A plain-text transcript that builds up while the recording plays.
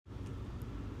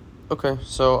Okay,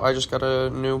 so I just got a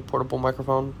new portable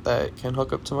microphone that can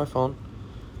hook up to my phone.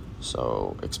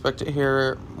 So expect to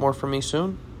hear more from me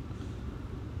soon.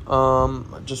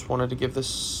 I just wanted to give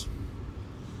this,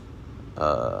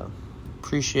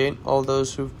 appreciate all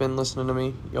those who've been listening to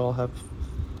me. Y'all have,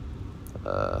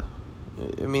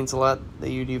 it means a lot that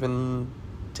you'd even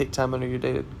take time out of your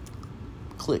day to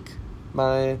click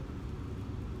my,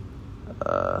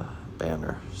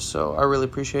 banner. So I really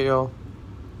appreciate y'all.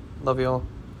 Love y'all.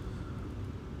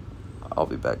 I'll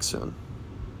be back soon.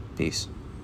 Peace.